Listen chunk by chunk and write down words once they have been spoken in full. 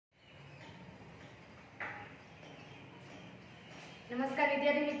નમસ્કાર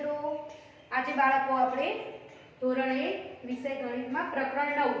વિદ્યાર્થી મિત્રો, આજે બાળકો આપણે ધોરણ 1 વિષય ગણિતમાં પ્રકરણ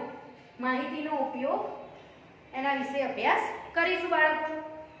 9 માહિતીનો ઉપયોગ એના વિશે અભ્યાસ કરીશું. બાળકો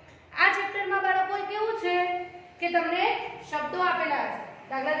આ ચેપ્ટરમાં બાળકો કેવું છે કે તમને શબ્દો આપેલા છે.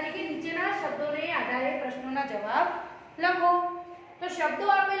 દાખલા તરીકે નીચેના શબ્દોને આધારે પ્રશ્નોના જવાબ લખો. તો શબ્દો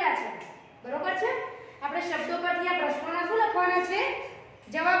આપેલા છે, બરોબર છે. આપણે શબ્દો પરથી આ પ્રશ્નોના શું લખવાના છે?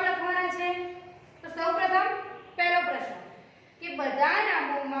 જવાબ લખવાના છે. તો સૌપ્રથમ પહેલો પ્રશ્ન કે બધા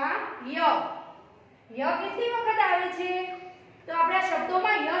નામોમાં ય કેટલી વખત આવે છે? તો આપણે આ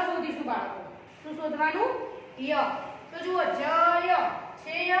શબ્દોમાં ય શોધીશું બાળકો. શું શોધવાનું? ય. તો જુઓ, જય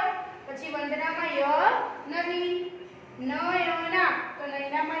છે ય, પછી વંદનામાં ય નથી, નયના તો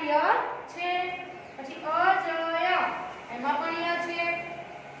નયનામાં ય છે, પછી અજય એમાં પણ ય છે,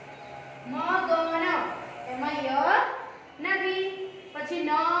 મગન એમાં ય નથી, પછી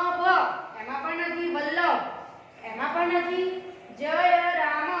નભ એમાં પણ નથી, વલ્લભ એમાં પણ નથી,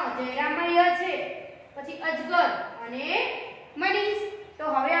 જયરામમાં ય છે, પછી અજગર અને મનીષ. તો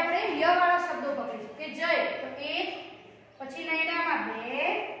હવે આપણે ય વાળા શબ્દો પકડીશું કે જય તો 1, પછી નયનામાં 2,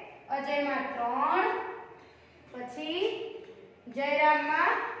 અજયમાં 3, પછી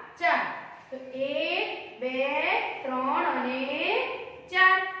જયરામમાં 4. તો 1, 2, 3 અને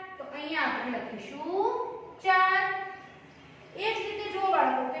 4. તો અહીંયા આપણે લખીશું 4. એ જ રીતે જો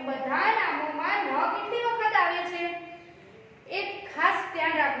બાળકો કે બધા નામોમાં ન કેટલી વખત આવે છે? એક ખાસ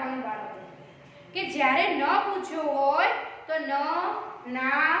ધ્યાન રાખવાનું બાળકો કે જ્યારે ન પૂછ્યો હોય તો ન,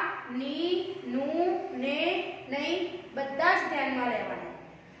 ના, ની, નું, ને, નહીં બધા જ ધ્યાનમાં લેવાના.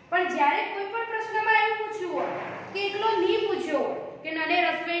 પણ જ્યારે કોઈ પણ પ્રશ્નમાં એવું પૂછ્યું હોય કે એકલો ની પૂછ્યો કે નને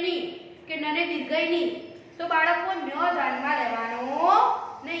રસ્વઈની કે નને દીર્ઘઈની, તો બાળકો ન ધ્યાનમાં લેવાનો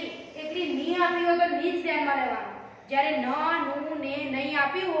નહીં. એકલી ની આપી હોય તો ની જ ધ્યાનમાં લેવાનું. જ્યારે ન, નું, ને, નહીં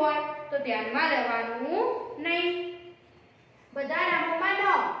આપ્યું હોય તો ધ્યાનમાં લેવાનું નહીં. બધા નામોમાં ન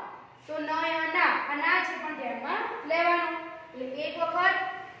તો નયના અના છે પણ ધ્યાનમાં લેવાનું. એટલે એક વખત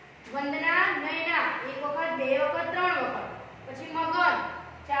વંદના, નયના, એક વખત, બે વખત, 3 વખત, પછી મગન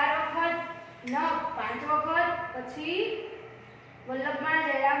 4 વખત, ન 5 વખત, પછી વલ્લભમાં,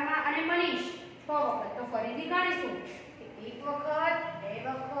 જયરામમાં અને મનીષ 6 વખત. તો ફરીથી ગણીશું કે 1 વખત, 2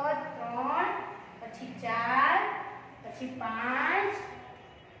 વખત, 3, પછી 4, પછી 5,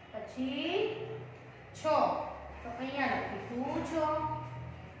 પછી 6. તો અહીંયા લખીશું 6.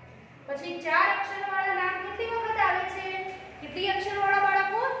 પછી 4 અક્ષરવાળા નામ કેટલી વખત આવે છે? કેટલી અક્ષરવાળા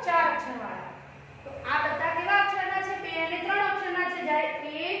બાળકો? 4 અક્ષરવાળા. તો આ બધા કેવા અક્ષરના છે? 2 અને 3 અક્ષરના છે. જ્યારે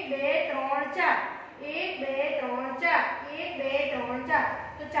 1, 2, 3, 4, 1, 2, 3, 4, 1, 2, 3, 4.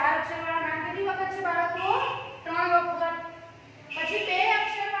 તો 4 અક્ષરવાળા નામ કેટલી વખત છે બાળકો? 3 વખત. પછી 2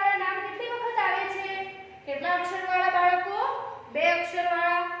 અક્ષરવાળા નામ કેટલી વખત આવે છે? કેટલા અક્ષરવાળા બાળકો? 2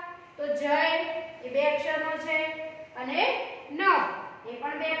 અક્ષરવાળા. તો જય એ 2 અક્ષરનો છે અને ન એ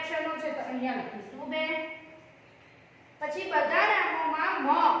પણ 2 અક્ષરનો છે. તો અહીંયા લખીશું 2. પછી બધા નામોમાં મ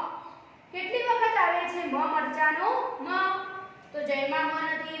કેટલી વખત આવે છે? મ મરચાનો મ. તો જયમાં મ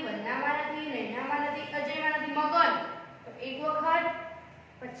નથી, વંદનામાં નથી, નયનામાં નથી, અજયમાં નથી, મગન તો 1 વખત,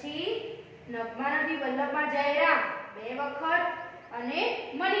 પછી નભમાં નથી, વલ્લભમાં જયરામ 2 વખત અને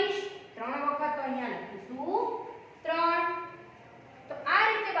મનીષ 3 વખત. તો અહીંયા લખીશું 3. તો આ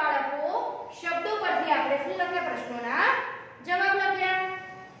રીતે બાળકો શબ્દો પરથી આપણે શું લખ્યા? પ્રશ્નોના જવાબ લખ્યા.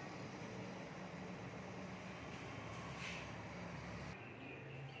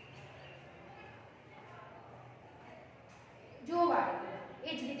 જો બાળકો એ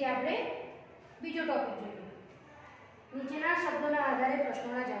જ રીતે આપણે બીજો ટોપિક જોઈએ. નીચેના શબ્દોના આધારે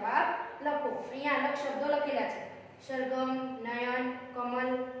પ્રશ્નોના જવાબ લખો. અહીંયા અલગ શબ્દો લખેલા છે: સરગમ, નયન,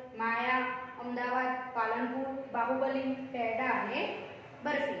 કમલ, માયા, અમદાવાદ, પાલનપુર, બાહુબલી, પેડા અને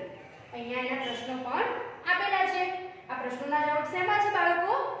બરફી. અહીંયા એના પ્રશ્નો પણ આપેલા છે. આ પ્રશ્નોના જવાબ શેમાં છે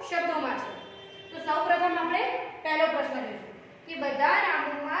બાળકો? શબ્દોમાં છે. તો સૌપ્રથમ આપણે પહેલો પ્રશ્ન જોઈશું કે બધા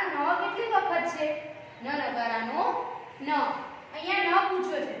નામોમાં ન કેટલી વખત છે? ન નકારાનો ન. અહીંયા ન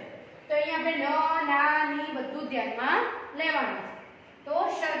પૂછ્યો છે તો અહીંયા આપણે ન, ના, ની બધું ધ્યાનમાં લેવાનું છે. તો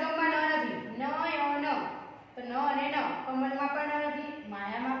સરગમમાં ન નથી, ન તો ન અને ન. કમલમાં પણ ન નથી,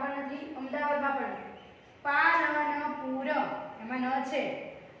 માયામાં પણ નથી, અમદાવાદમાં પણ નથી. પાલનપુર એમાં ન છે,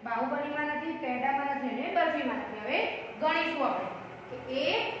 બાહુબલીમાં નથી, પેડામાં નથી અને બરફીમાં નથી. હવે ગણીશું આપણે કે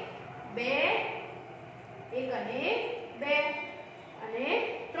 1, 2, 1 અને 2 અને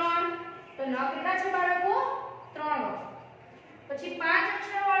 3. તો ન કેટલા છે બાળકો? 3 વખત. પછી 5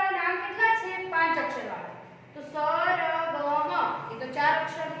 અક્ષરવાળા નામ કેટલા છે? 5 અક્ષરવાળા. તો સરગમ એ તો 4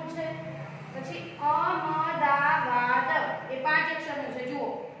 અક્ષરનું છે. પછી અમદાવાદ એ 5 અક્ષરનું છે. જુઓ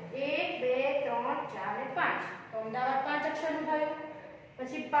 1, 2, 3, 4 અને 5. તો અમદાવાદ 5 અક્ષરનું થયું.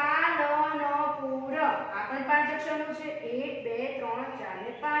 પછી પાલનપુર આ પણ 5 અક્ષરનું છે 1 2 3 4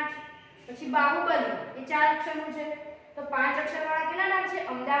 ને 5. પછી બાહુબલી એ 4 અક્ષરનું છે તો 5 અક્ષરવાળા કેટલા નામ છે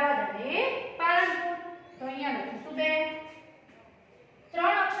અમદાવાદ અને પાલનપુર. તો અહીંયા લખીશું 2.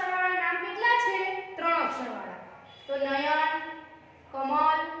 3 અક્ષરવાળા નામ કેટલા છે 3 અક્ષરવાળા તો નયન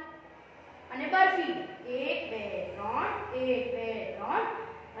કમલ અને બરફી 1 2 3 1 2 3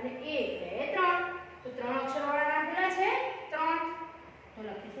 અને 1 2 3 તો 3 અક્ષરવાળા નામ કેટલા છે 3 તો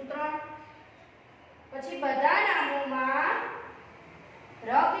લખીશું 3. પછી બધા નામોમાં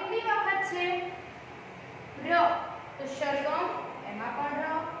ર કેટલી વખત છે ર તો સરગમ એમાં પણ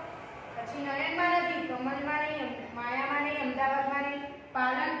ર. પછી નયનમાં નથી કમલમાં નહીં માયામાં નહીં અમદાવાદમાં નહીં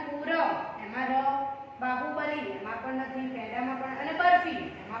પાલનપુર એમાં ર. બાહુબલી એમાં પણ નથી પેડામાં પણ અને બરફી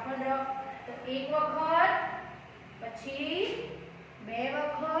એમાં પણ ર. તો એક વખત પછી બે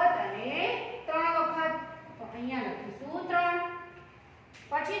વખત અને 3 વખત તો અહીંયા લખીશું 3.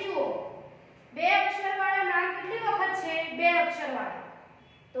 પછી જુઓ 2 અક્ષરવાળા નામ કેટલી વખત છે 2 અક્ષરવાળા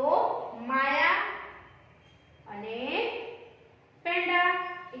તો માયા અને પેંડા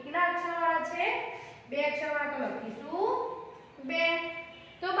એ કેટલા અક્ષરવાળા છે 2 અક્ષરવાળા તો લખીશું 2.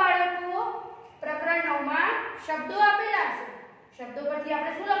 તો બાળકો પ્રકરણ 9 માં શબ્દો આપેલા છે શબ્દો પરથી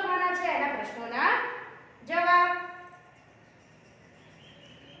આપણે શું લખવાના છે એના પ્રશ્નોના